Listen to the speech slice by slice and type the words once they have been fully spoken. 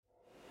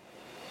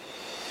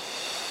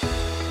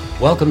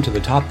Welcome to the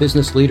Top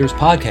Business Leaders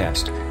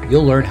Podcast.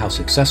 You'll learn how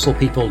successful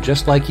people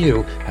just like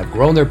you have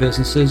grown their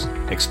businesses,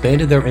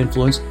 expanded their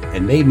influence,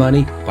 and made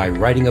money by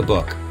writing a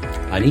book.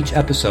 On each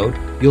episode,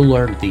 you'll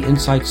learn the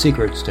inside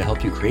secrets to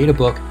help you create a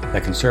book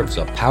that can serve as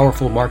a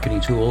powerful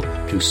marketing tool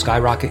to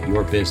skyrocket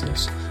your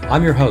business.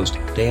 I'm your host,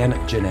 Dan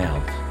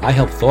Janelle. I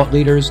help thought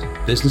leaders,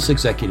 business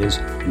executives,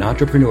 and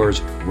entrepreneurs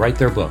write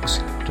their books.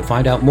 To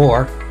find out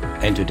more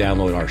and to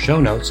download our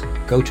show notes,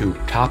 go to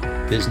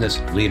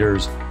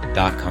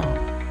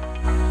topbusinessleaders.com.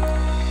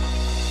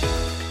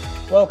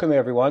 Welcome,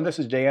 everyone. This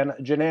is Dan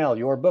Janelle,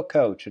 your book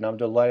coach, and I'm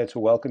delighted to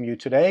welcome you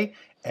today.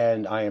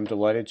 And I am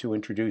delighted to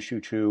introduce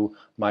you to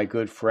my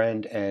good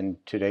friend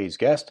and today's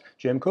guest,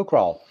 Jim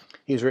Kukral.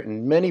 He's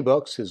written many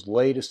books. His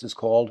latest is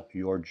called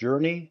Your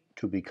Journey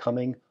to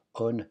Becoming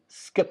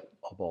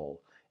Unskippable.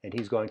 And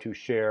he's going to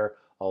share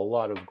a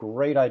lot of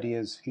great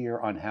ideas here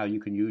on how you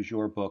can use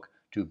your book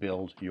to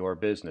build your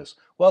business.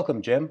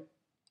 Welcome, Jim.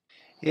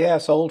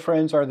 Yes, old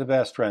friends are the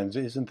best friends.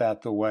 Isn't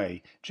that the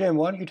way? Jim,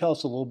 why don't you tell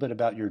us a little bit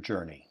about your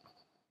journey?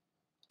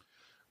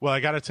 Well, I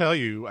got to tell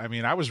you,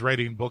 I was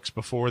writing books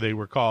before they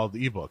were called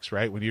ebooks,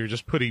 right? When you were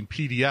just putting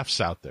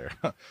PDFs out there.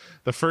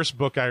 The first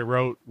book I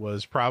wrote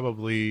was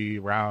probably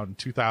around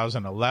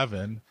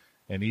 2011,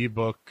 an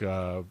ebook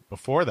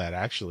before that,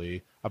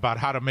 actually, about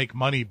how to make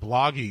money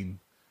blogging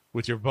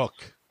with your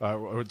book,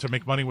 or to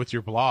make money with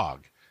your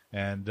blog.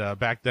 And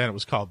back then it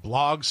was called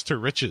Blogs to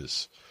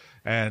Riches.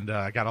 And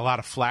I got a lot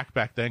of flack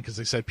back then because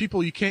they said,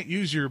 people, you can't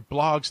use your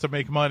blogs to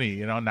make money.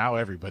 Now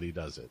everybody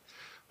does it.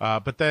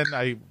 But then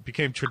I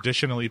became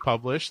traditionally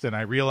published, and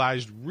I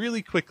realized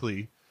really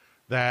quickly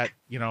that,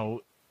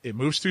 it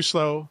moves too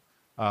slow.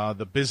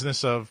 The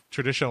business of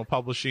traditional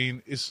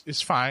publishing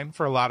is fine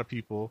for a lot of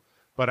people,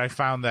 but I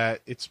found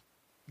that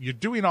you're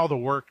doing all the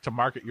work to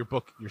market your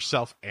book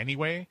yourself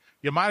anyway.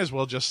 You might as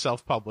well just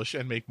self-publish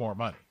and make more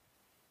money.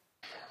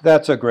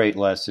 That's a great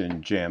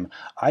lesson, Jim.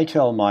 I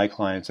tell my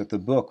clients that the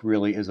book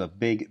really is a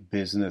big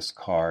business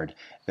card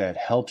that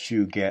helps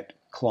you get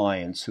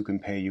clients who can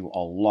pay you a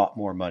lot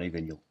more money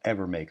than you'll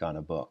ever make on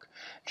a book.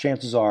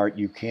 Chances are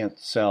you can't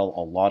sell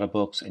a lot of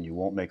books and you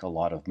won't make a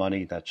lot of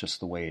money. That's just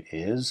the way it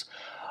is.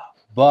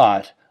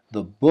 But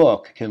the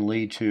book can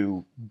lead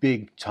to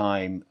big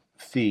time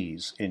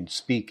fees in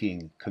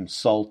speaking,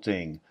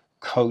 consulting,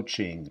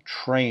 coaching,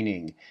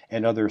 training,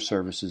 and other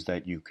services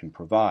that you can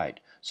provide.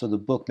 So the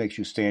book makes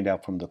you stand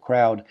out from the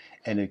crowd,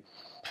 and it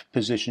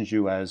positions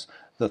you as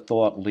the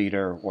thought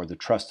leader or the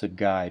trusted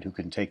guide who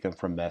can take them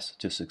from mess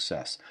to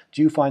success.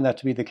 Do you find that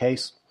to be the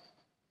case?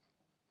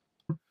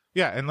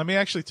 Yeah, and let me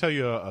actually tell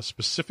you a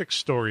specific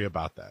story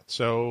about that.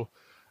 So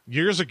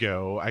years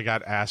ago, I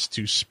got asked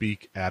to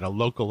speak at a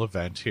local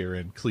event here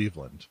in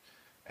Cleveland.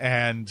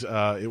 And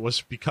it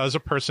was because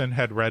a person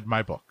had read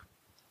my book,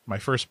 my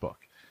first book.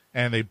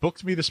 And they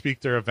booked me to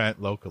speak their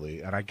event locally.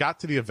 And I got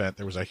to the event.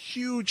 There was a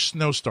huge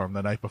snowstorm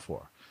the night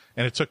before.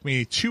 And it took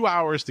me 2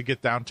 hours to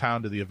get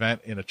downtown to the event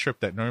in a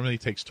trip that normally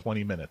takes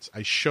 20 minutes.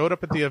 I showed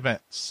up at the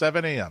event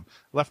 7 a.m.,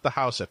 left the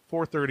house at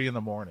 4:30 in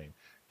the morning,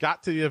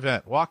 got to the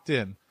event, walked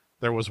in.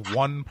 There was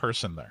one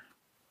person there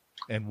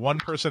and one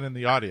person in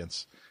the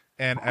audience.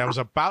 And I was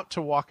about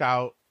to walk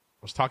out.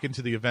 I was talking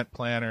to the event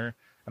planner,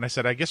 and I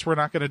said, I guess we're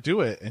not going to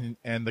do it.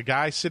 And the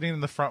guy sitting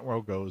in the front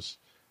row goes,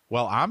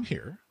 well, I'm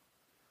here.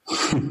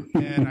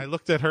 And I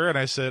looked at her and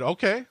I said,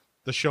 okay,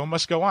 the show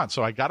must go on.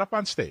 So I got up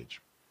on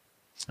stage.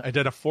 I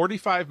did a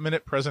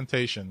 45-minute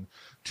presentation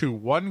to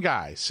one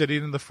guy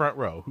sitting in the front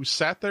row who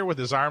sat there with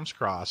his arms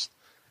crossed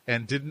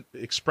and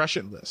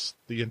expressionless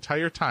the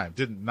entire time,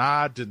 didn't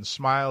nod, didn't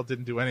smile,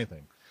 didn't do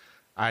anything.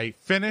 I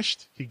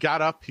finished. He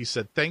got up, he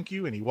said, thank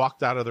you, and he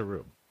walked out of the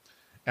room.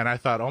 And I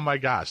thought, oh my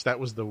gosh, that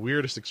was the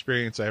weirdest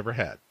experience I ever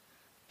had.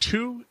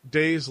 2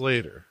 days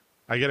later,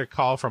 I get a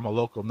call from a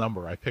local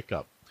number I pick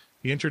up.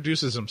 He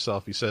introduces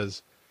himself. He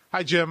says,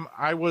 hi, Jim.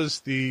 I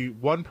was the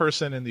one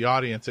person in the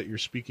audience at your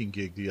speaking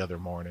gig the other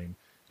morning.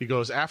 He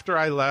goes, after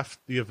I left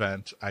the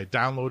event, I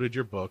downloaded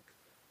your book.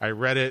 I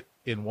read it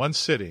in one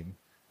sitting,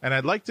 and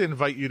I'd like to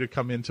invite you to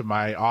come into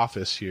my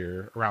office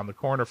here around the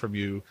corner from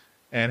you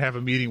and have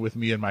a meeting with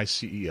me and my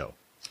CEO.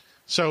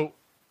 So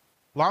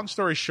long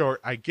story short,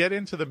 I get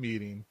into the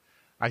meeting.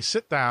 I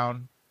sit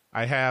down.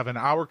 I have an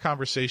hour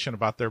conversation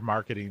about their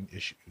marketing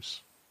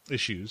issues.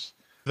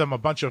 Them a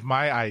bunch of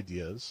my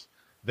ideas.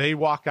 They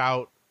walk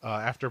out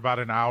after about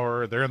an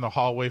hour. They're in the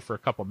hallway for a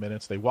couple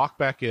minutes. They walk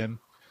back in,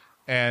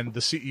 and the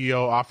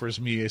CEO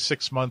offers me a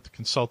 6-month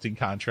consulting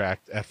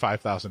contract at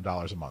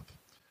 $5,000 a month.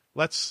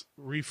 Let's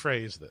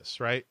rephrase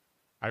this, right?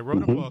 I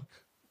wrote a book.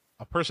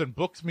 A person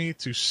booked me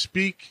to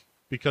speak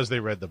because they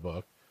read the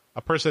book.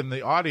 A person in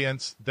the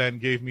audience then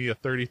gave me a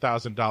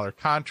 $30,000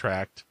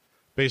 contract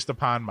based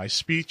upon my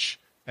speech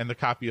and the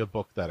copy of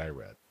book that I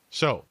read.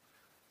 So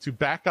to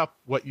back up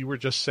what you were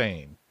just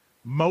saying,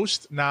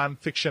 most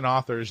nonfiction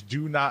authors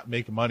do not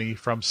make money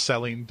from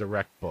selling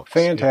direct books.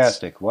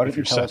 Fantastic. Why don't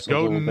you tell us a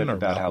little bit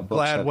about how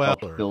books have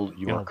helped build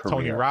your career?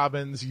 Tony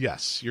Robbins,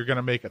 yes, you're going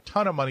to make a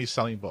ton of money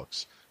selling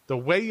books. The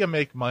way you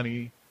make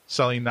money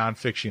selling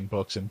nonfiction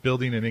books and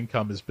building an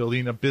income is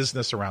building a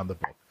business around the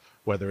book.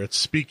 whether it's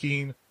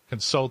speaking,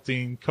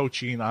 consulting,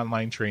 coaching,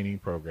 online training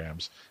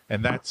programs.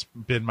 And that's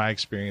been my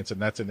experience.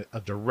 And that's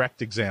a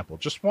direct example,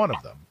 just one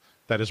of them,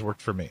 that has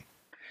worked for me.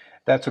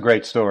 That's a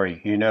great story.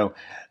 You know,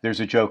 there's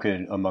a joke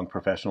among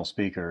professional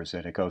speakers,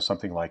 and it goes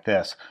something like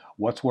this.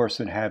 What's worse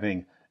than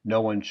having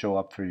no one show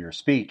up for your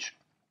speech?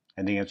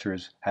 And the answer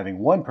is having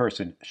one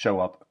person show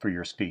up for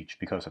your speech,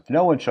 because if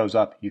no one shows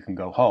up, you can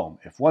go home.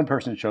 If one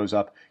person shows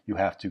up, you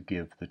have to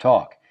give the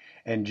talk.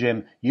 And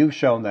Jim, you've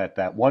shown that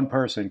that one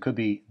person could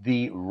be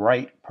the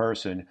right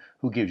person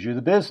who gives you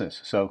the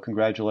business. So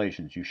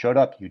congratulations. You showed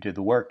up, you did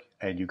the work,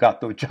 and you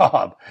got the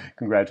job.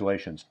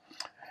 Congratulations.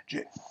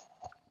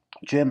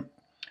 Jim,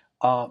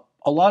 a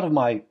lot of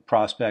my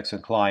prospects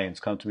and clients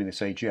come to me and they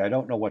say, gee, I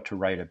don't know what to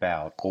write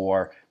about,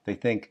 or they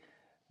think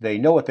they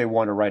know what they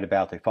want to write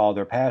about, they follow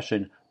their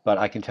passion, but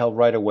I can tell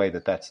right away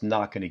that that's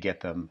not going to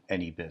get them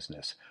any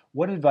business.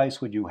 What advice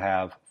would you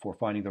have for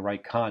finding the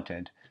right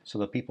content so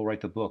that people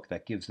write the book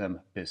that gives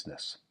them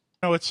business?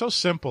 No, it's so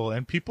simple,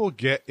 and people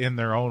get in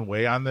their own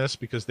way on this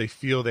because they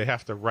feel they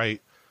have to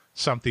write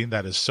something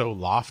that is so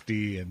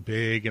lofty and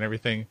big and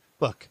everything.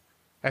 Look,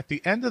 at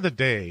the end of the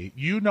day,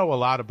 you know a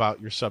lot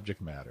about your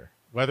subject matter.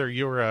 Whether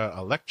you're an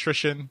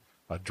electrician,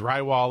 a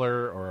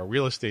drywaller, or a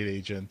real estate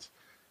agent,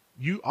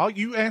 you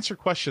answer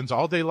questions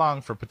all day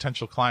long from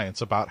potential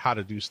clients about how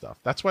to do stuff.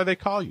 That's why they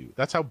call you.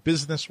 That's how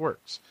business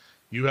works.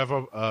 You have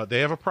they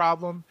have a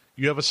problem,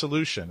 you have a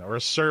solution or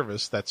a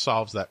service that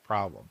solves that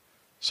problem.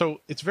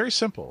 So it's very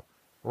simple.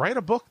 Write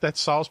a book that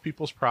solves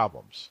people's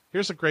problems.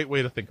 Here's a great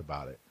way to think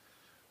about it.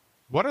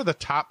 What are the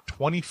top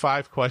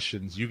 25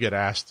 questions you get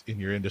asked in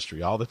your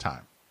industry all the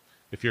time?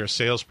 If you're a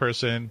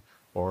salesperson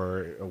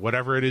or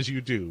whatever it is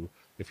you do,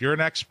 if you're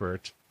an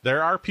expert,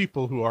 there are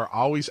people who are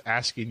always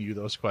asking you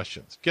those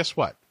questions. Guess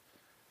what?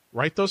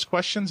 Write those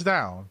questions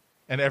down,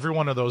 and every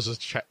one of those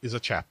is a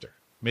chapter.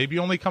 Maybe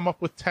only come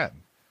up with 10.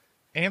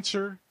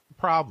 Answer the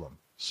problem.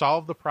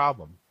 Solve the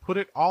problem. Put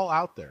it all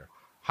out there.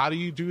 How do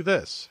you do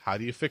this? How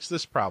do you fix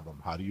this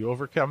problem? How do you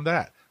overcome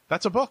that?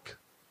 That's a book.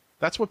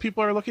 That's what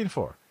people are looking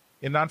for.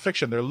 In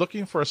nonfiction, they're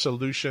looking for a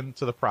solution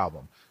to the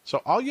problem.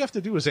 So all you have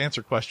to do is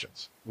answer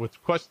questions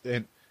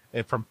and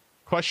from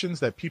questions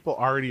that people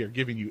already are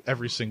giving you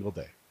every single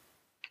day.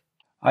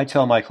 I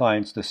tell my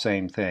clients the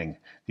same thing.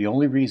 The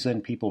only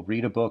reason people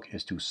read a book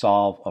is to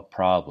solve a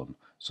problem.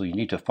 So you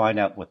need to find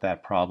out what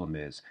that problem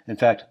is. In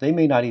fact, they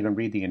may not even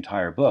read the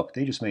entire book.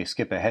 They just may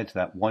skip ahead to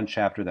that one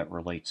chapter that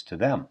relates to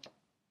them.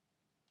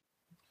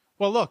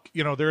 Well, look,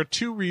 there are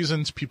two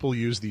reasons people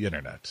use the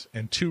internet,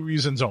 and two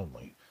reasons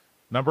only.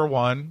 Number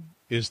one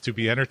is to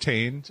be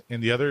entertained,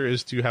 and the other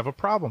is to have a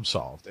problem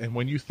solved. And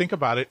when you think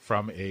about it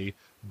from a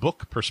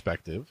book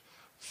perspective,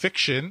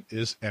 fiction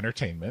is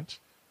entertainment,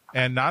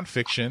 and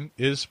nonfiction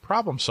is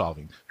problem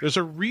solving. There's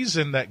a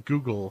reason that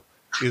Google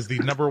is the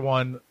number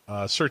one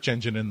search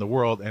engine in the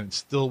world, and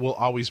still will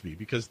always be,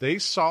 because they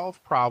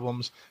solve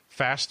problems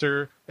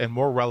faster and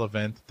more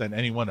relevant than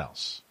anyone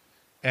else.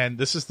 And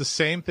this is the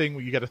same thing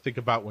you got to think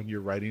about when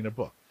you're writing a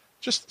book.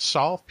 Just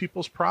solve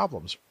people's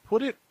problems.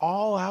 Put it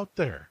all out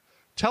there.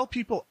 Tell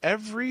people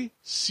every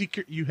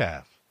secret you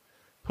have.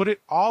 Put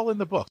it all in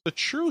the book. The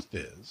truth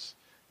is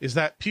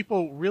that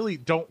people really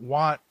don't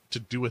want to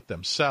do it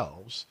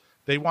themselves.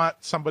 They want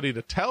somebody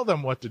to tell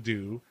them what to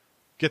do,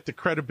 get the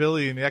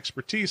credibility and the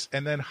expertise,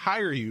 and then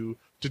hire you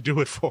to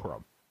do it for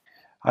them.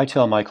 I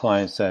tell my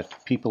clients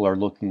that people are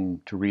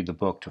looking to read the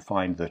book to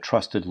find the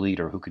trusted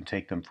leader who can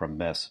take them from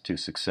mess to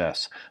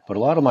success. But a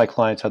lot of my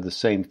clients have the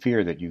same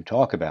fear that you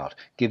talk about,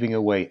 giving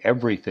away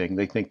everything.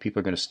 They think people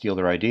are going to steal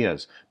their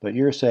ideas. But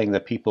you're saying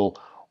that people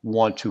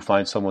want to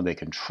find someone they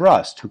can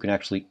trust who can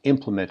actually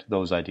implement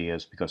those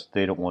ideas because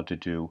they don't want to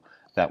do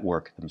that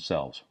work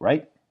themselves,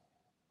 right?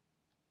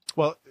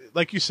 Well,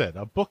 like you said,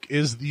 a book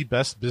is the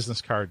best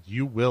business card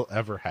you will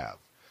ever have.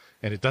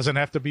 And it doesn't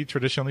have to be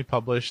traditionally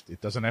published.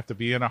 It doesn't have to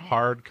be in a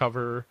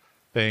hardcover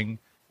thing.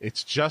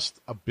 It's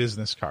just a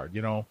business card.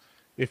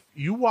 If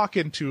you walk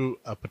into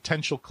a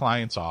potential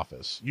client's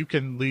office, you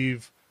can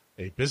leave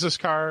a business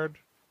card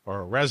or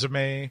a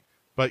resume.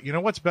 But you know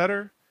what's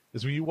better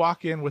is when you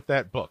walk in with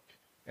that book.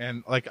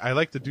 And I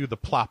like to do the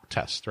plop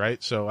test,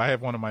 right? So I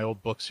have one of my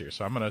old books here.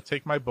 So I'm going to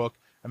take my book.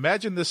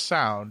 Imagine this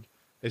sound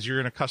as you're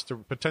in a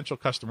potential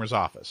customer's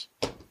office,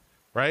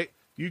 right?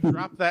 You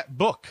drop that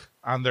book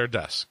on their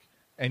desk.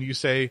 And you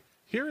say,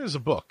 here is a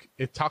book.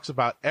 It talks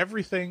about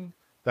everything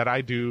that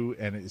I do,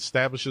 and it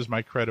establishes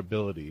my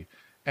credibility.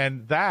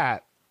 And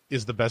that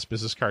is the best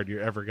business card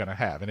you're ever going to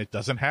have. And it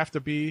doesn't have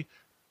to be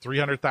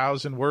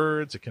 300,000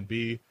 words. It can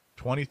be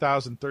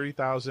 20,000,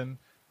 30,000.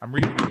 I'm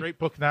reading a great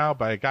book now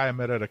by a guy I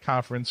met at a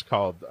conference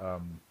called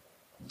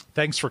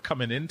Thanks for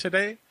Coming In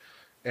Today.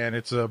 And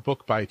it's a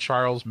book by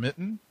Charles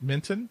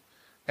Minton.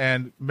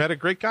 And met a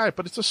great guy,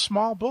 but it's a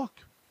small book.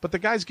 But the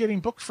guy's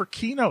getting booked for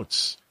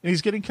keynotes, and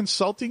he's getting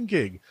consulting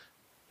gig.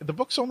 The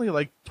book's only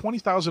like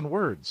 20,000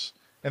 words,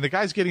 and the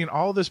guy's getting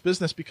all this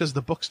business because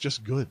the book's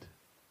just good.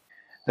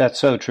 That's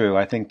so true.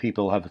 I think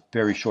people have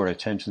very short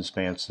attention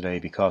spans today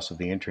because of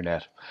the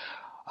internet.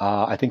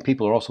 I think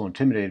people are also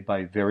intimidated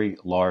by very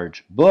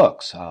large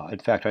books. In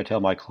fact, I tell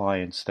my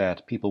clients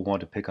that people want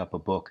to pick up a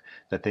book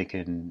that they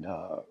can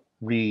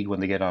read when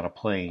they get on a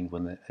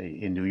plane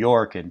in New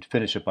York and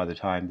finish it by the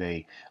time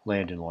they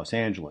land in Los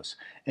Angeles.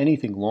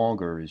 Anything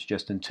longer is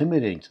just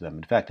intimidating to them.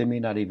 In fact, they may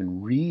not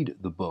even read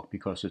the book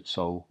because it's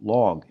so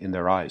long in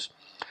their eyes.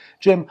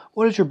 Jim,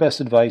 what is your best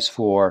advice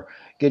for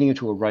getting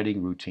into a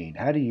writing routine?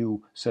 How do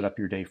you set up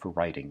your day for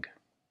writing?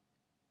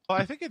 Well,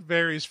 I think it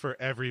varies for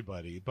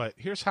everybody, but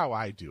here's how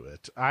I do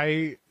it.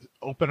 I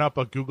open up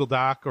a Google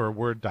Doc or a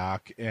Word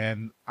doc,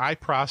 and I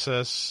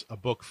process a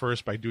book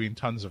first by doing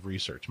tons of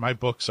research. My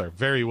books are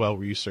very well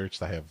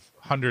researched. I have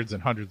hundreds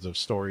and hundreds of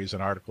stories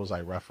and articles I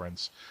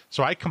reference.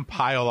 So I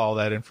compile all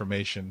that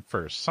information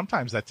first.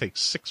 Sometimes that takes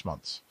 6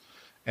 months.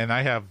 And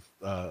I have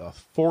a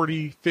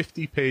 40,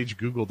 50-page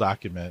Google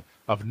document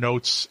of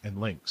notes and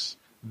links.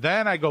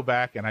 Then I go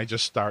back and I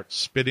just start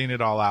spitting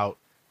it all out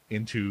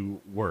into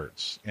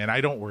words. And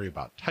I don't worry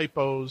about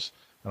typos.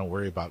 I don't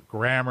worry about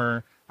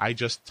grammar. I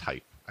just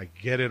type. I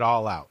get it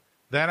all out.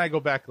 Then I go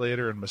back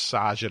later and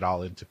massage it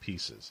all into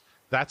pieces.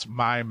 That's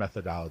my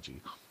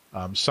methodology.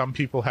 Some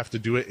people have to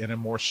do it in a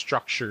more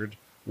structured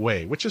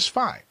way, which is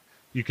fine.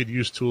 You could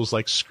use tools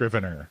like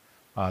Scrivener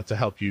to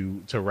help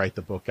you to write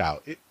the book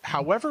out.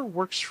 However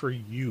works for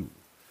you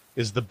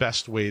is the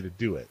best way to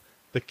do it.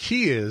 The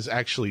key is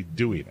actually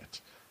doing it.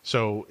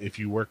 So if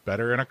you work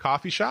better in a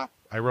coffee shop,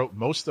 I wrote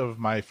most of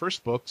my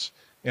first books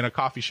in a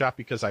coffee shop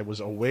because I was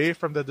away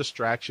from the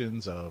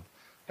distractions of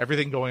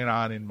everything going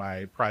on in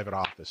my private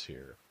office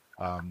here.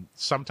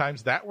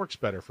 Sometimes that works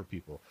better for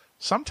people.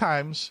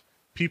 Sometimes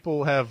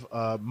people have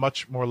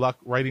much more luck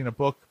writing a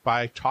book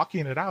by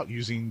talking it out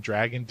using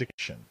Dragon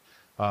Diction.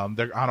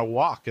 They're on a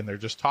walk and they're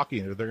just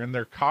talking, or they're in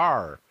their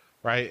car,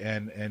 right,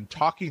 and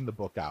talking the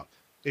book out.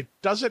 It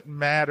doesn't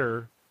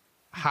matter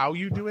how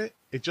you do it.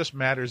 It just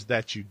matters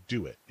that you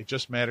do it. It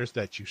just matters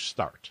that you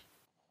start.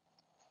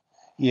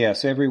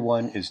 Yes,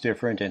 everyone is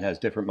different and has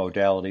different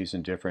modalities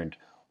and different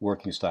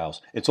working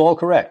styles. It's all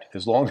correct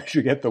as long as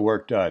you get the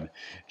work done.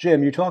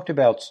 Jim, you talked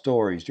about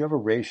stories. Do you have a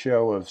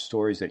ratio of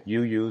stories that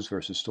you use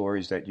versus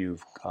stories that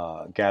you've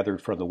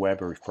gathered from the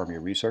web or from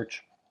your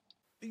research?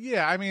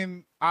 Yeah, I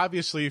mean,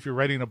 obviously, if you're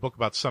writing a book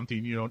about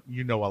something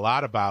you know a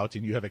lot about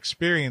and you have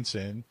experience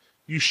in,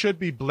 you should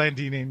be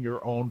blending in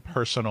your own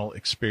personal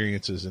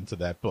experiences into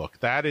that book.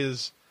 That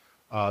is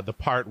the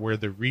part where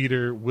the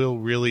reader will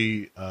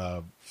really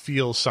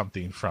feel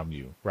something from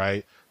you,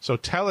 right? So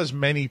tell as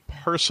many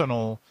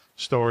personal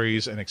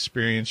stories and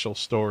experiential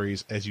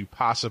stories as you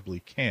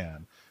possibly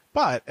can.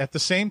 But at the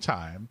same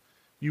time,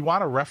 you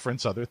want to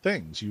reference other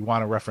things. You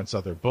want to reference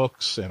other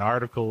books and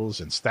articles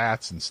and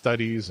stats and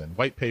studies and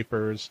white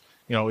papers,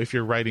 if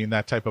you're writing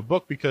that type of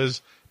book,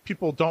 because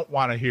people don't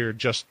want to hear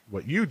just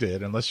what you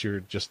did unless you're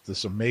just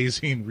this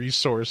amazing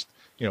resourced,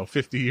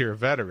 50-year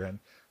veteran.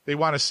 They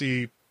want to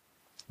see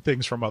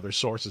things from other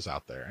sources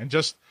out there and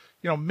just,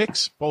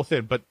 mix both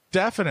in, but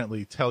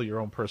definitely tell your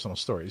own personal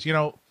stories.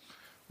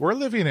 We're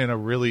living in a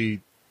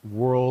really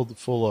world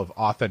full of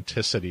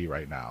authenticity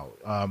right now.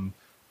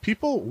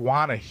 People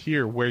want to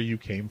hear where you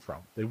came from.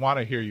 They want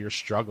to hear your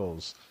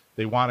struggles.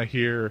 They want to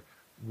hear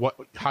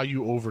how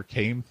you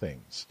overcame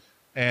things.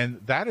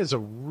 And that is a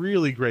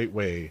really great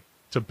way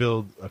to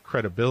build a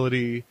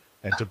credibility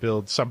and to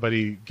build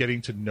somebody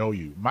getting to know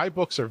you. My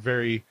books are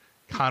very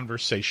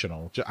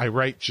conversational. I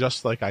write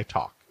just like I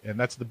talk. And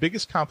that's the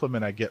biggest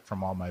compliment I get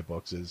from all my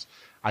books is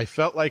I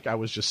felt like I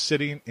was just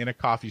sitting in a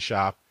coffee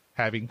shop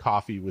having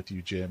coffee with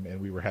you, Jim,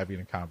 and we were having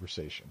a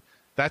conversation.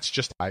 That's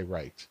just how I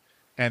write.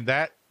 And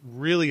that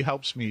really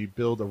helps me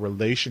build a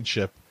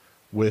relationship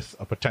with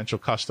a potential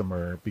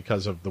customer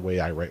because of the way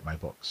I write my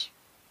books.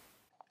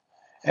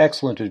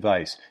 Excellent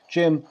advice.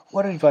 Jim,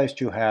 what advice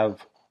do you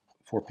have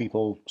for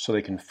people so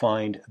they can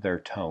find their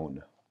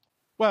tone?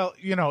 Well,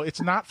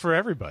 it's not for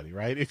everybody,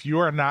 right? If you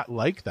are not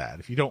like that,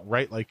 if you don't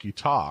write like you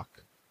talk,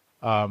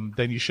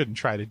 then you shouldn't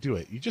try to do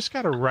it. You just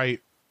got to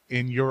write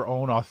in your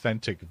own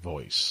authentic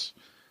voice.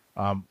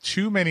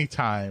 Too many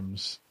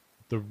times,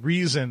 the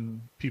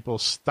reason people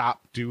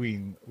stop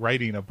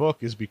writing a book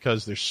is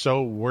because they're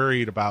so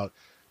worried about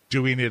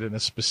doing it in a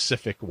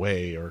specific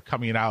way or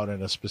coming out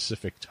in a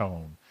specific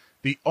tone.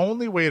 The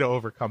only way to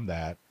overcome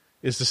that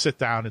is to sit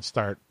down and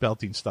start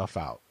belting stuff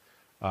out.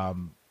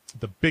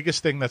 The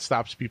biggest thing that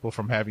stops people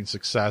from having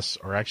success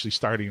or actually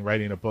starting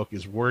writing a book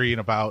is worrying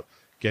about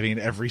getting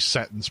every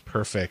sentence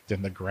perfect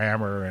and the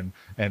grammar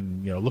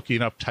and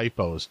looking up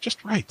typos.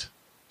 Just write.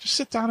 Just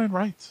sit down and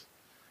write.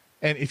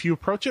 And if you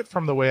approach it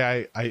from the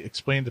way I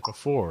explained it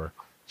before,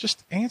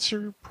 just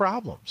answer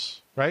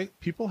problems, right?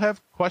 People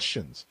have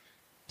questions.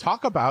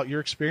 Talk about your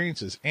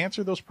experiences.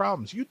 Answer those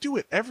problems. You do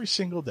it every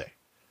single day.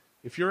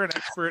 If you're an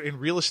expert in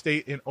real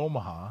estate in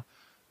Omaha,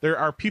 there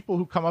are people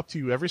who come up to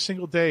you every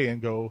single day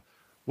and go,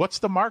 what's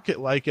the market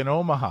like in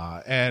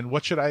Omaha? And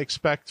what should I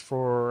expect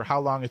for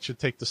how long it should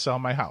take to sell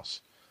my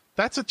house?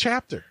 That's a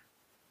chapter.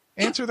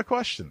 Answer the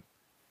question.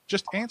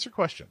 Just answer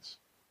questions.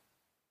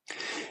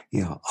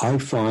 Yeah, I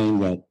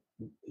find that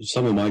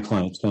some of my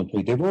clients come to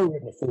me, they've already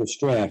written a first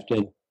draft,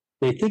 and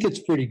they think it's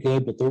pretty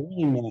good, but they're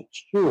really not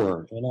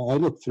sure. And I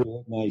look through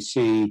it and I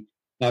see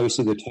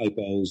obviously the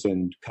typos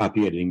and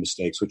copy editing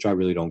mistakes, which I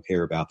really don't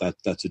care about.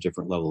 That's a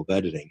different level of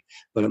editing.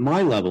 But at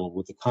my level,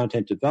 with the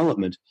content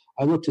development,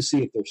 I look to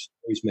see if their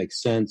stories make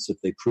sense, if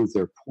they prove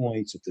their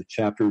points, if the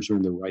chapters are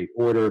in the right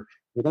order.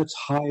 Well, that's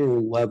higher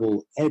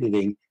level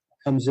editing,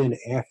 comes in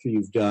after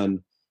you've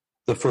done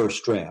the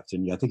first draft.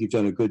 And I think you've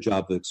done a good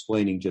job of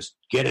explaining, just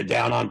get it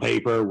down on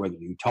paper, whether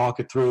you talk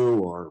it through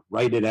or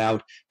write it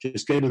out,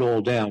 just get it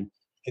all down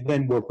and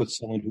then work with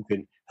someone who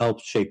can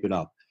help shape it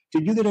up.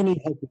 Did you get any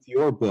help with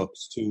your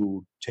books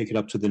to take it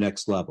up to the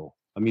next level?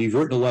 I mean, you've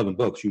written 11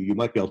 books. You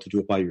might be able to do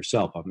it by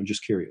yourself. I'm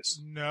just curious.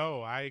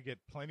 No, I get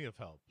plenty of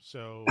help.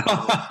 So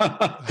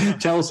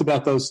tell us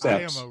about those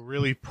steps. I am a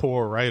really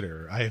poor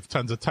writer. I have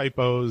tons of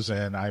typos,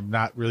 and I'm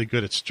not really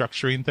good at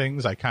structuring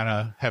things. I kind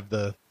of have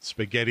the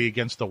spaghetti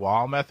against the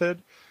wall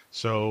method.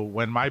 So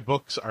when my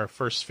books are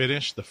first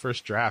finished, the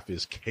first draft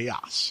is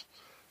chaos.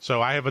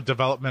 So I have a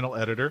developmental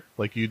editor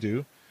like you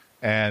do.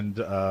 And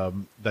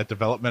that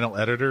developmental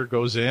editor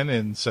goes in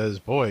and says,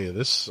 boy,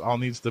 this all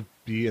needs to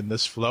be in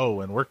this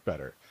flow and work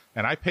better.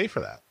 And I pay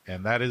for that.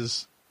 And that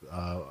is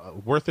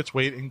worth its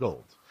weight in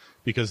gold,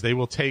 because they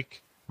will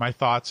take my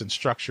thoughts and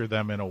structure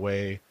them in a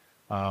way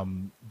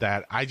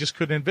that I just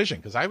couldn't envision,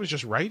 because I was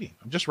just writing.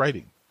 I'm just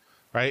writing,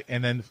 right?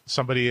 And then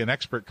an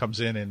expert comes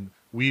in and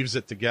weaves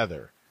it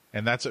together.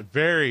 And that's a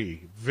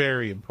very,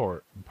 very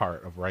important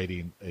part of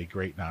writing a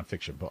great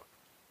nonfiction book.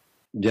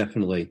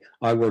 Definitely.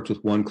 I worked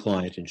with one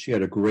client and she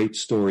had a great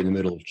story in the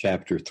middle of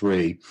chapter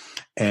 3.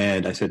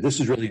 And I said,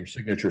 this is really your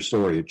signature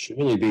story. It should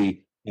really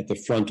be at the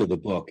front of the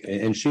book.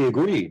 And she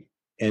agreed.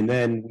 And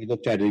then we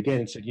looked at it again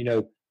and said,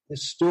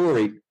 this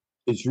story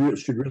we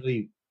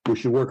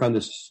should work on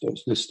this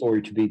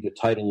story to be the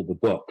title of the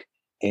book.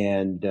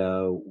 And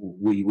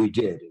we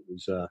did. It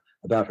was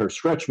about her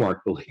stretch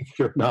mark, believe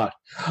it or not.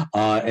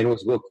 And it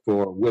was a book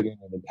for women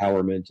and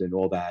empowerment and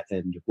all that.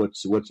 And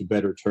what's a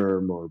better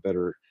term or a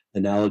better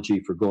analogy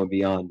for going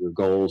beyond your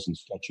goals and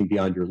stretching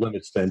beyond your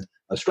limits than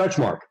a stretch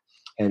mark?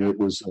 And it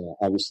was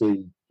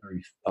obviously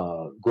very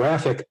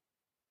graphic.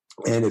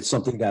 And it's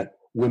something that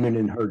women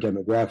in her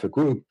demographic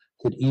group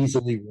could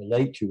easily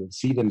relate to and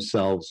see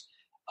themselves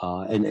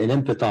and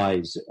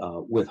empathize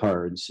with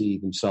her and see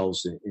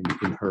themselves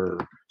in her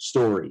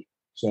story.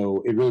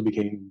 So it really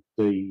became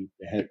the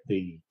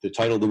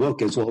title of the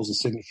book as well as the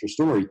signature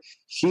story.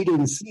 She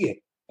didn't see it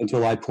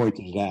until I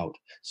pointed it out.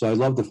 So I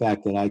love the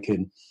fact that I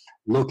can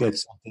look at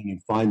something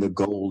and find the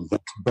gold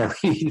that's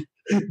buried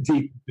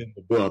deep in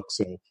the book.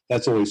 So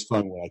that's always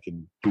fun when I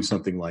can do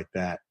something like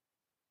that.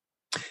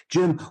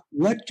 Jim,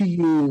 what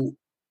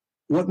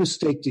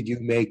mistake did you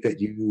make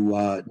that you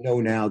know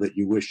now that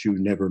you wish you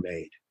never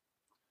made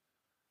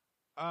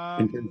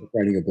in terms of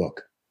writing a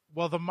book?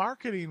 Well, the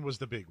marketing was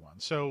the big one.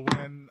 So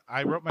when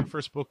I wrote my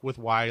first book with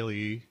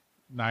Wiley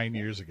 9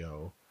 years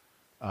ago,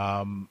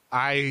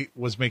 I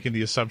was making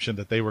the assumption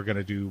that they were going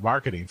to do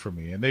marketing for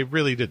me, and they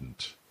really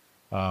didn't.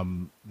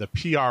 The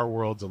PR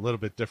world's a little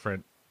bit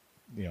different.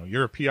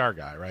 You're a PR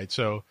guy, right?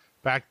 So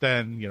back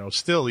then,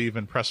 still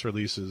even press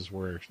releases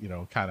were,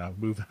 kind of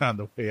moving on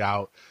the way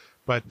out,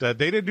 but they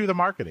didn't do the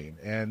marketing.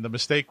 And the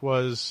mistake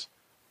was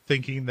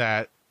thinking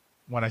that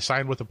when I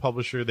signed with a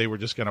publisher, they were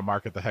just going to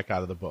market the heck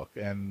out of the book,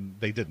 and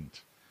they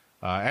didn't.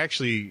 I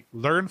actually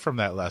learned from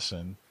that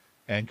lesson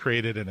and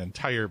created an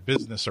entire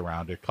business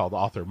around it called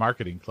Author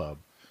Marketing Club,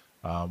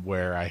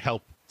 where I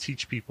help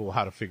teach people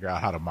how to figure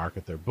out how to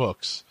market their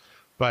books.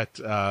 But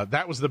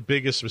that was the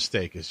biggest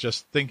mistake, is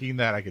just thinking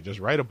that I could just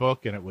write a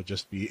book and it would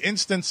just be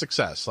instant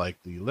success. Like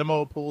the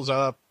limo pulls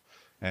up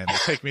and they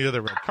take me to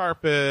the red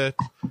carpet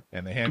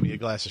and they hand me a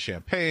glass of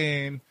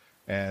champagne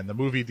and the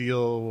movie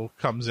deal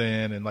comes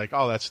in and like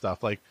all that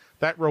stuff. Like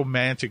that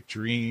romantic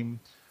dream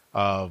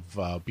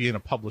of being a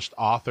published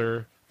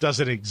author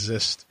doesn't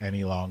exist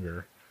any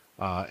longer.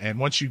 And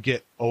once you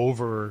get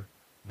over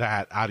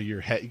that out of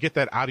your head, you get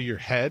that out of your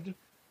head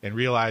and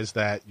realize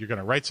that you're going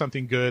to write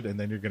something good and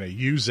then you're going to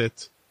use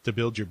it to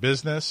build your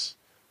business,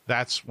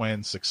 that's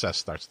when success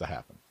starts to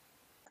happen.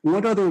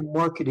 What other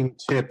marketing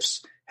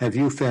tips have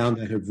you found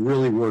that have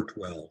really worked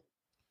well?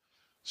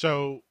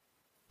 So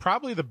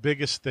probably the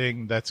biggest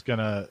thing that's going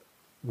to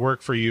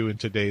work for you in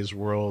today's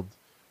world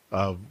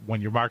of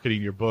when you're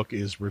marketing your book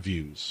is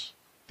reviews.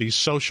 The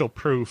social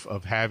proof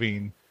of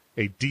having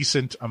a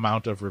decent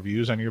amount of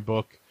reviews on your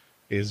book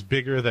is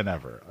bigger than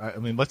ever. I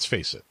mean, let's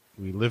face it.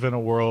 We live in a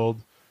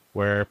world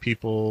where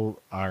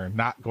people are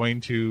not going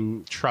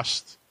to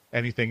trust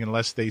anything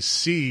unless they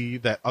see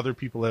that other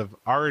people have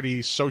already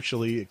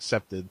socially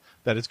accepted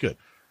that it's good.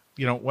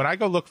 When I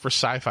go look for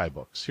sci-fi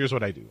books, here's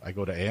what I do. I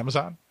go to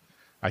Amazon,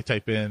 I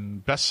type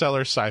in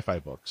bestseller sci-fi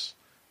books,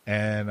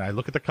 and I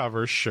look at the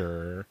covers,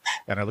 sure,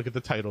 and I look at the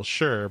titles,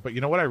 sure, but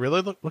you know what I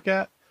really look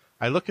at?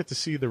 I look at to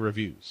see the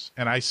reviews,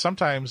 and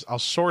I'll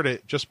sort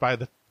it just by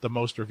the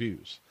most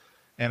reviews.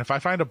 And if I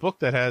find a book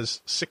that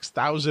has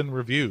 6,000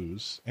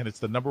 reviews and it's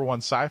the number one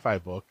sci-fi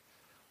book,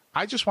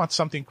 I just want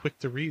something quick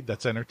to read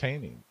that's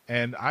entertaining.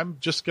 And I'm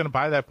just going to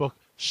buy that book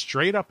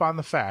straight up on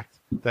the fact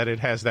that it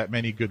has that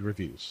many good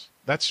reviews.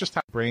 That's just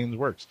how brain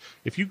works.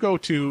 If you go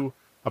to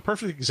a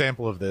perfect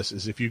example of this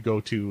is if you go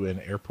to an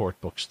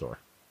airport bookstore.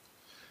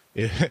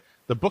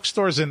 The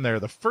bookstore's in there.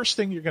 The first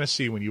thing you're going to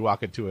see when you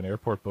walk into an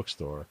airport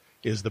bookstore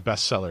is the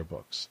bestseller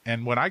books.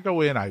 And when I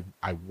go in, I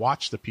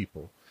watch the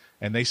people,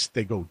 and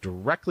they go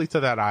directly to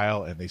that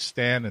aisle, and they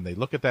stand and they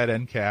look at that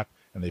end cap,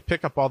 and they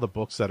pick up all the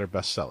books that are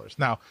bestsellers.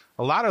 Now,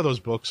 a lot of those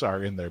books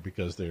are in there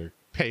because they're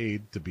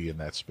paid to be in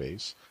that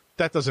space.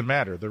 That doesn't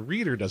matter. The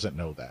reader doesn't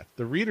know that.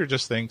 The reader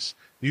just thinks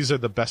these are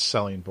the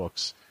best-selling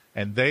books,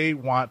 and they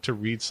want to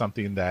read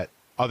something that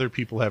other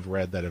people have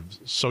read that have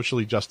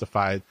socially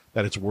justified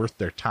that it's worth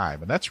their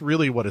time. And that's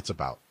really what it's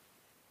about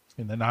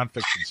in the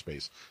nonfiction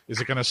space. Is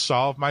it going to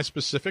solve my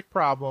specific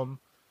problem,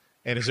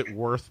 and is it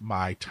worth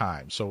my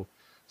time? So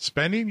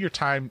spending your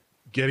time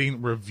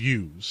getting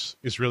reviews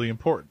is really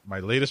important. My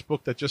latest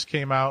book that just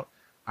came out,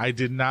 I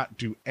did not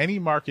do any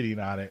marketing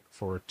on it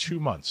for 2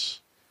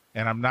 months.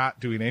 And I'm not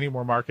doing any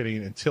more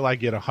marketing until I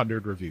get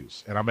 100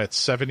 reviews. And I'm at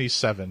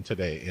 77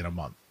 today in a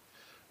month,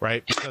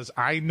 right? Because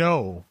I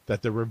know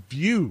that the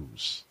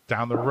reviews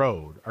down the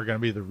road are going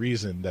to be the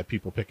reason that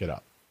people pick it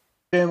up.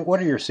 Jim, what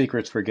are your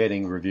secrets for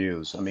getting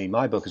reviews? I mean,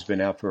 my book has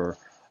been out for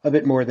a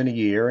bit more than a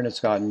year, and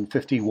it's gotten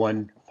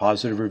 51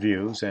 positive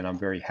reviews, and I'm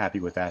very happy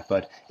with that.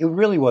 But it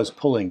really was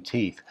pulling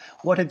teeth.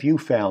 What have you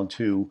found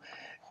to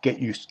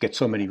get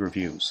so many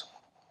reviews?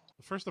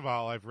 First of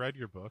all, I've read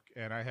your book,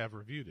 and I have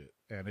reviewed it,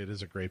 and it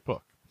is a great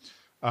book.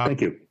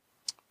 Thank you.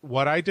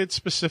 What I did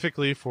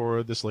specifically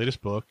for this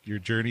latest book, Your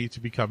Journey to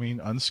Becoming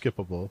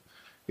Unskippable,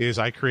 is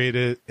I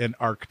created an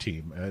ARC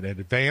team, an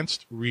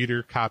advanced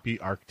reader copy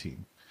ARC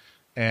team.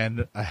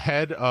 And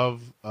ahead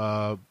of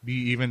me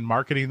even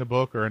marketing the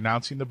book or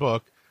announcing the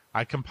book,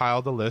 I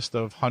compiled a list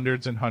of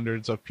hundreds and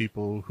hundreds of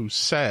people who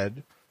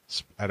said,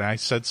 and I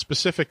said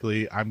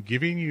specifically, I'm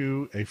giving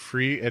you a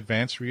free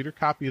advanced reader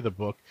copy of the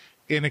book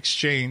in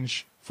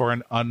exchange for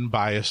an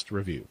unbiased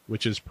review,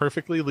 which is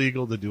perfectly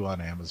legal to do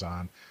on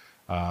Amazon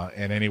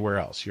and anywhere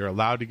else. You're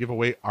allowed to give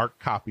away ARC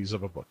copies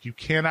of a book. You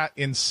cannot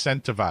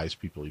incentivize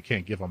people. You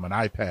can't give them an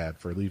iPad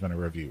for leaving a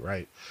review,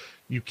 right?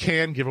 You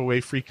can give away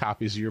free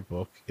copies of your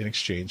book in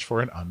exchange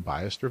for an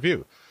unbiased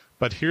review.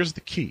 But here's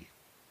the key.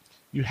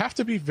 You have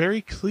to be very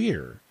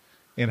clear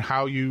in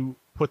how you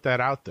put that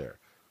out there.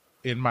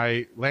 In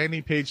my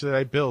landing page that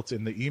I built,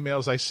 in the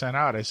emails I sent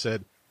out, I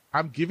said,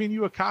 I'm giving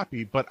you a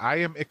copy, but I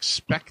am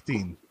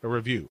expecting a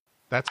review.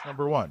 That's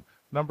number one.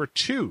 Number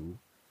two,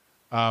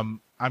 I'm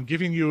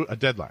giving you a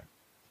deadline.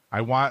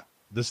 I want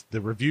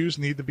the reviews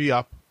need to be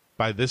up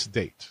by this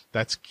date.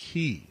 That's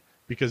key,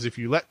 because if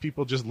you let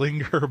people just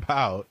linger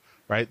about,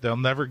 right, they'll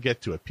never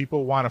get to it.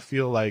 People want to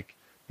feel like,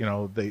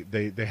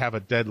 they have a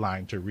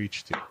deadline to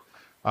reach to.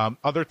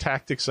 Other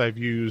tactics I've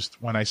used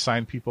when I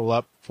sign people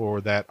up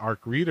for that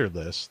ARC reader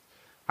list,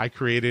 I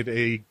created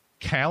a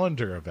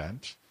calendar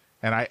event,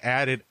 and I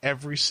added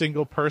every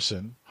single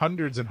person,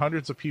 hundreds and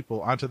hundreds of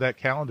people, onto that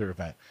calendar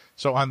event.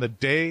 So on the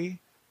day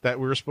that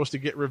we were supposed to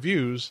get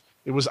reviews,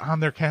 it was on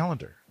their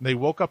calendar. And they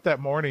woke up that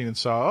morning and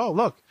saw, oh,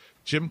 look,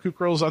 Jim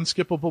Kukro's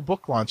Unskippable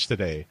book launch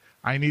today.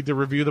 I need to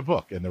review the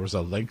book. And there was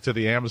a link to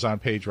the Amazon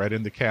page right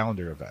in the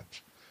calendar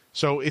event.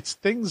 So it's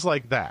things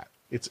like that.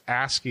 It's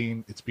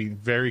asking, it's being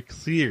very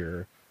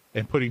clear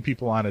and putting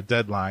people on a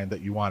deadline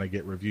that you want to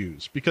get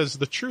reviews. Because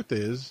the truth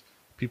is,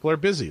 people are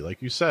busy,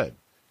 like you said.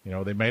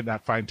 They may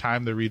not find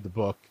time to read the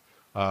book.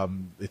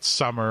 It's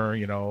summer,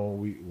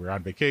 we're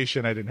on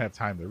vacation. I didn't have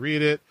time to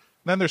read it.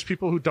 And then there's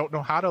people who don't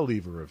know how to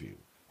leave a review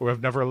or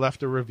have never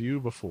left a review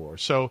before.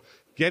 So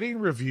getting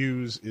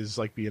reviews is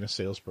like being a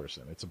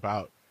salesperson. It's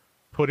about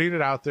putting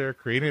it out there,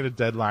 creating a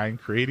deadline,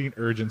 creating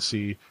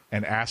urgency,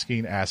 and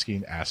asking.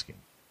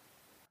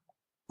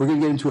 We're going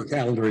to get into a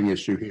calendaring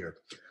issue here.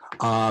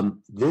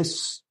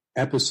 This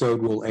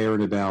episode will air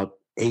in about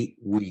 8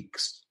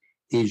 weeks.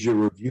 Is your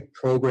review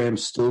program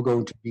still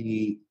going to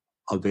be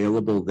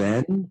available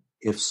then?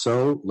 If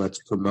so, let's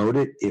promote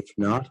it. If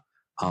not,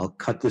 I'll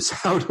cut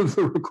this out of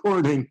the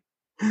recording.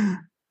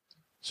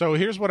 So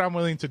here's what I'm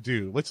willing to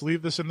do. Let's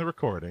leave this in the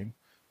recording.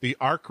 The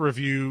ARC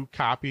review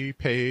copy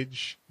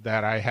page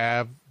that I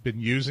have been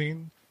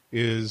using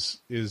is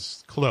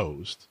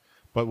closed.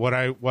 But what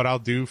I'll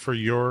do for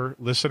your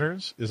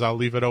listeners is I'll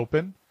leave it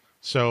open.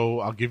 So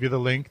I'll give you the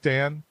link,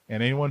 Dan,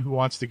 and anyone who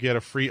wants to get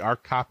a free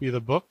ARC copy of the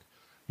book,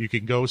 you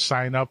can go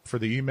sign up for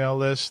the email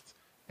list,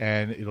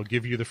 and it'll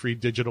give you the free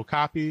digital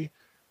copy.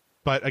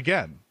 But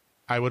again,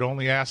 I would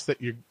only ask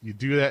that you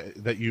do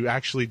that you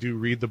actually do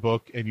read the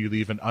book and you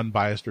leave an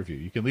unbiased review.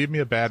 You can leave me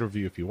a bad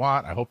review if you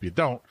want. I hope you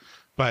don't.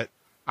 But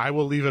I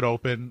will leave it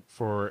open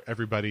for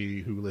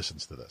everybody who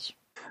listens to this.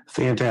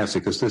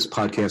 Fantastic, because this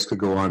podcast could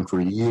go on for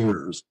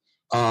years.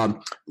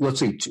 Let's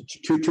see,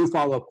 two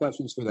follow-up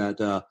questions for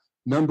that.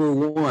 Number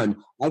one,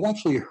 I've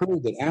actually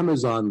heard that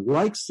Amazon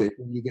likes it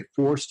when you get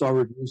 4-star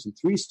reviews and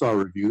 3-star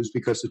reviews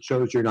because it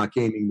shows you're not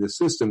gaming the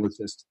system with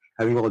just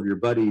having all of your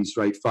buddies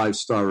write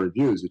 5-star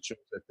reviews. It shows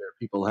that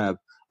people have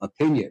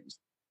opinions.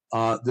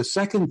 The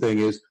second thing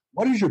is,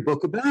 what is your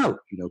book about?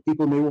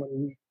 People may want to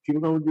read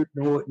people don't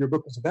know what your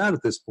book is about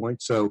at this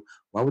point, so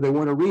why would they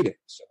want to read it?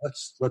 So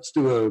let's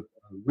do a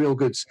real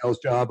good sales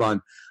job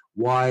on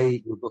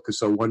why your book is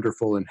so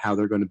wonderful and how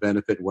they're going to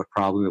benefit and what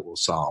problem it will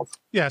solve.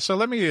 Yeah, so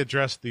let me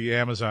address the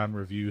Amazon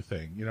review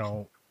thing.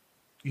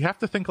 You have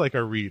to think like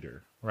a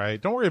reader,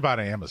 right? Don't worry about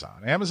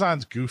Amazon.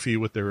 Amazon's goofy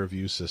with their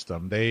review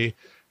system. They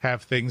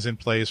have things in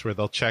place where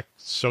they'll check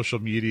social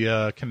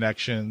media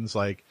connections.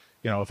 Like,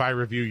 if I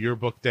review your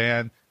book,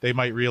 Dan, they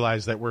might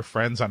realize that we're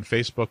friends on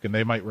Facebook and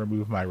they might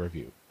remove my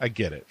review. I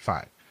get it.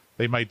 Fine.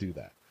 They might do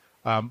that.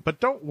 But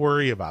don't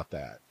worry about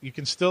that. You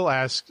can still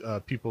ask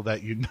people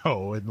that you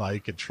know and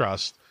like and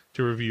trust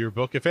to review your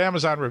book. If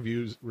Amazon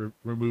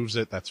removes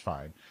it, that's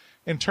fine.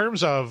 In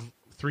terms of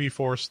 3,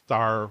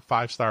 4-star,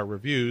 5-star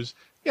reviews,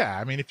 yeah,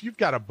 I mean, if you've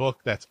got a book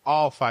that's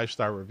all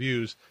 5-star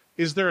reviews,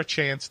 is there a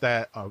chance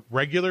that a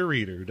regular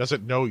reader who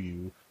doesn't know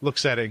you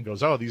looks at it and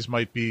goes, oh, these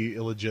might be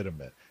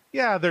illegitimate?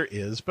 Yeah, there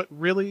is. But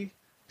really,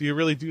 do you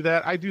really do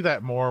that? I do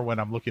that more when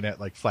I'm looking at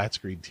like flat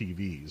screen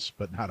TVs,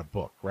 but not a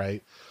book,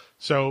 right?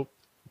 So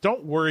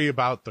don't worry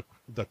about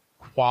the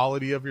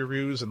quality of your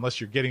reviews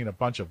unless you're getting a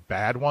bunch of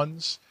bad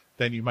ones.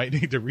 Then you might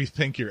need to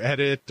rethink your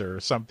edit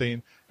or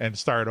something and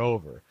start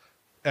over.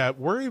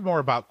 Worry more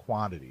about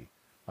quantity.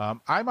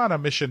 I'm on a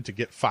mission to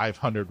get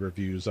 500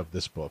 reviews of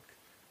this book,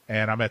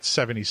 and I'm at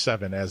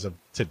 77 as of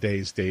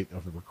today's date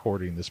of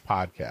recording this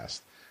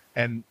podcast.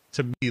 And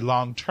to me,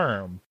 long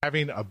term,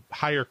 having a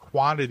higher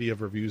quantity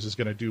of reviews is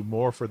going to do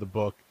more for the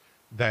book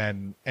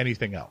than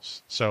anything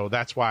else. So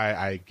that's why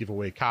I give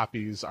away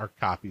copies, ARC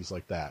copies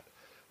like that.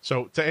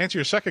 So to answer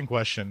your second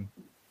question,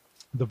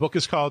 the book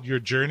is called Your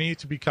Journey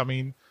to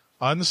Becoming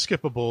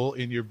Unskippable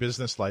in Your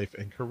Business Life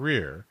and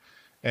Career.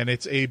 And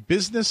it's a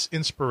business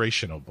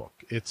inspirational book.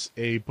 It's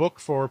a book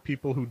for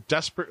people who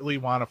desperately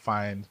want to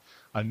find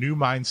a new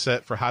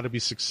mindset for how to be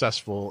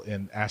successful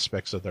in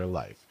aspects of their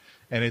life.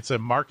 And it's a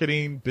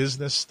marketing,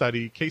 business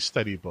study, case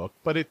study book,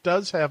 but it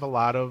does have a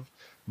lot of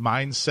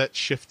mindset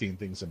shifting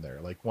things in there.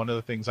 Like one of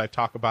the things I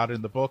talk about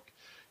in the book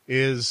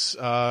is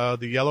the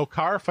yellow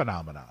car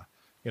phenomena.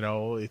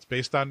 It's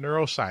based on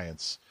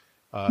neuroscience.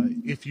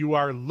 If you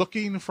are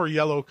looking for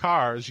yellow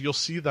cars, you'll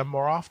see them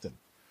more often.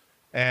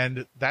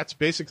 And that's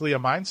basically a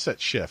mindset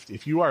shift.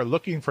 If you are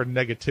looking for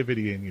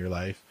negativity in your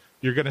life,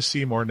 you're going to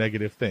see more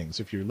negative things.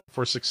 If you're looking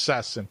for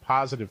success and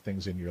positive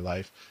things in your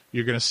life,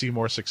 you're going to see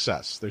more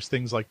success. There's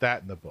things like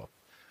that in the book.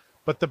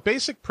 But the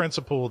basic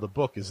principle of the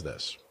book is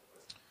this.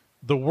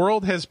 The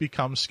world has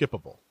become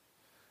skippable.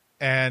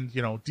 And,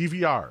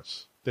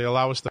 DVRs, they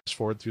allow us to fast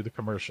forward through the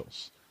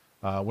commercials.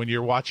 When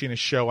you're watching a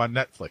show on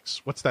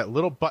Netflix, what's that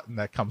little button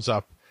that comes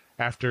up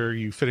after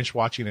you finish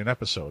watching an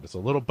episode? It's a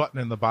little button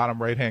in the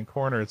bottom right-hand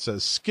corner. It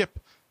says skip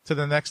to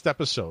the next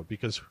episode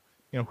because,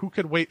 who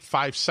could wait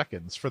 5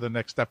 seconds for the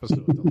next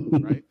episode to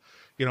load, right?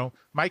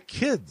 My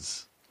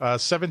kids,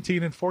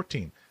 17 and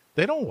 14,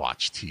 they don't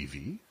watch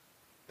TV.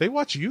 They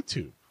watch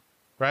YouTube,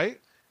 right?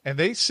 And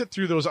they sit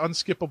through those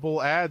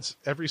unskippable ads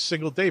every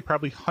single day,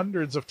 probably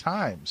hundreds of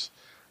times.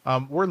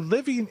 We're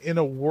living in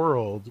a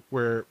world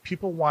where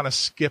people want to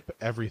skip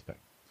everything.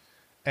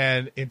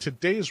 And in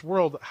today's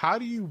world, how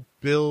do you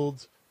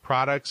build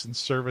products and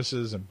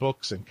services and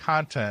books and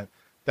content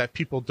that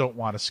people don't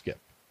want to skip?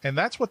 And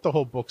that's what the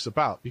whole book's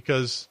about,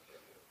 because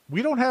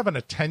we don't have an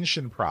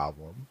attention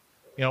problem.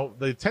 The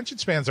attention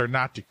spans are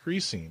not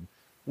decreasing.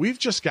 We've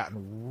just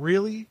gotten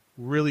really,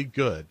 really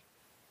good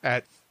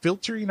at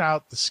filtering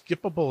out the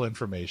skippable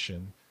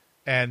information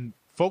and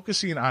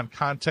focusing on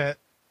content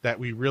that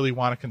we really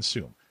want to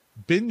consume.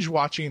 Binge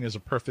watching is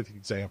a perfect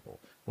example.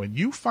 When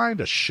you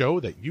find a show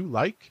that you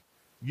like,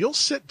 you'll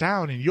sit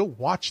down and you'll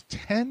watch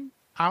 10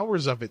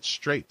 hours of it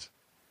straight,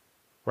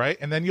 right?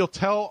 And then you'll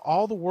tell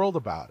all the world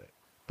about it.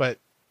 But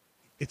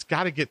you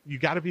got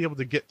to be able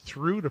to get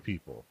through to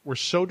people. We're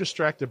so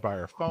distracted by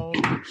our phone.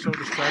 We're so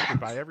distracted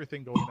by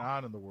everything going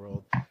on in the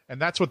world.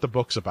 And that's what the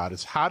book's about,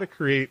 is how to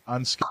create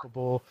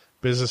unskippable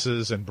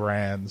businesses and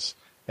brands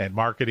and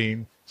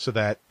marketing so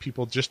that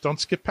people just don't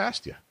skip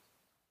past you.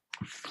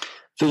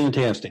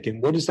 Fantastic.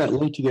 And what is that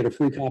link to get a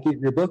free copy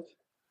of your book?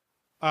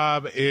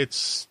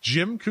 It's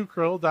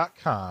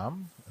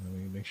jimkukral.com. Let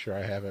me make sure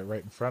I have it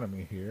right in front of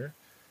me here.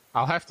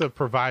 I'll have to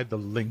provide the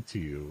link to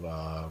you.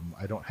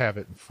 I don't have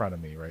it in front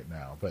of me right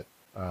now, but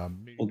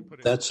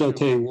that's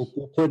okay. We'll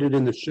put it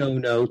in the show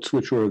notes,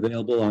 which are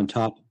available on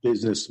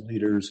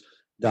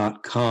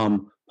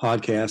topbusinessleaders.com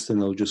podcast, and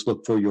they'll just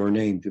look for your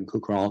name, Jim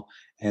Kukral,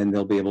 and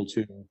they'll be able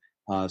to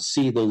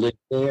see the link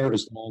there,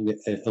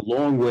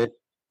 along with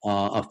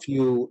a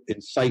few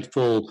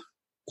insightful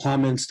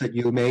comments that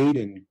you made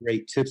and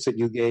great tips that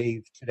you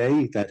gave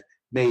today that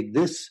made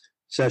this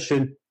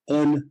session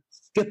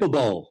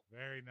unskippable.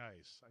 Very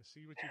nice. I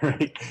see what you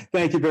did.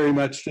 Thank you very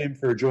much, Jim,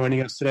 for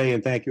joining us today,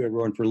 and thank you,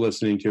 everyone, for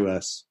listening to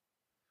us.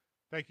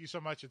 Thank you so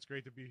much. It's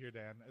great to be here,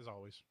 Dan, as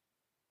always.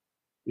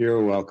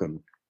 You're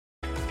welcome.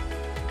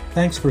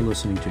 Thanks for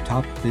listening to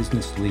Top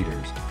Business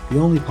Leaders, the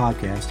only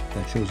podcast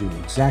that shows you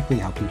exactly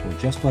how people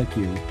just like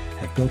you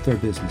have built their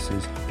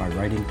businesses by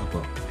writing a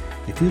book.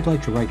 If you'd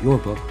like to write your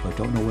book but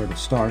don't know where to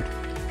start,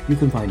 You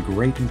can find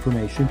great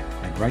information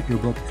at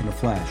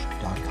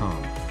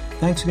writeyourbookinaflash.com.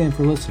 Thanks again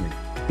for listening.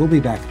 We'll be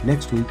back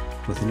next week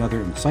with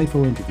another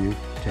insightful interview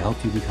to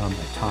help you become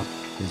a top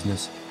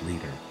business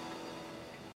leader.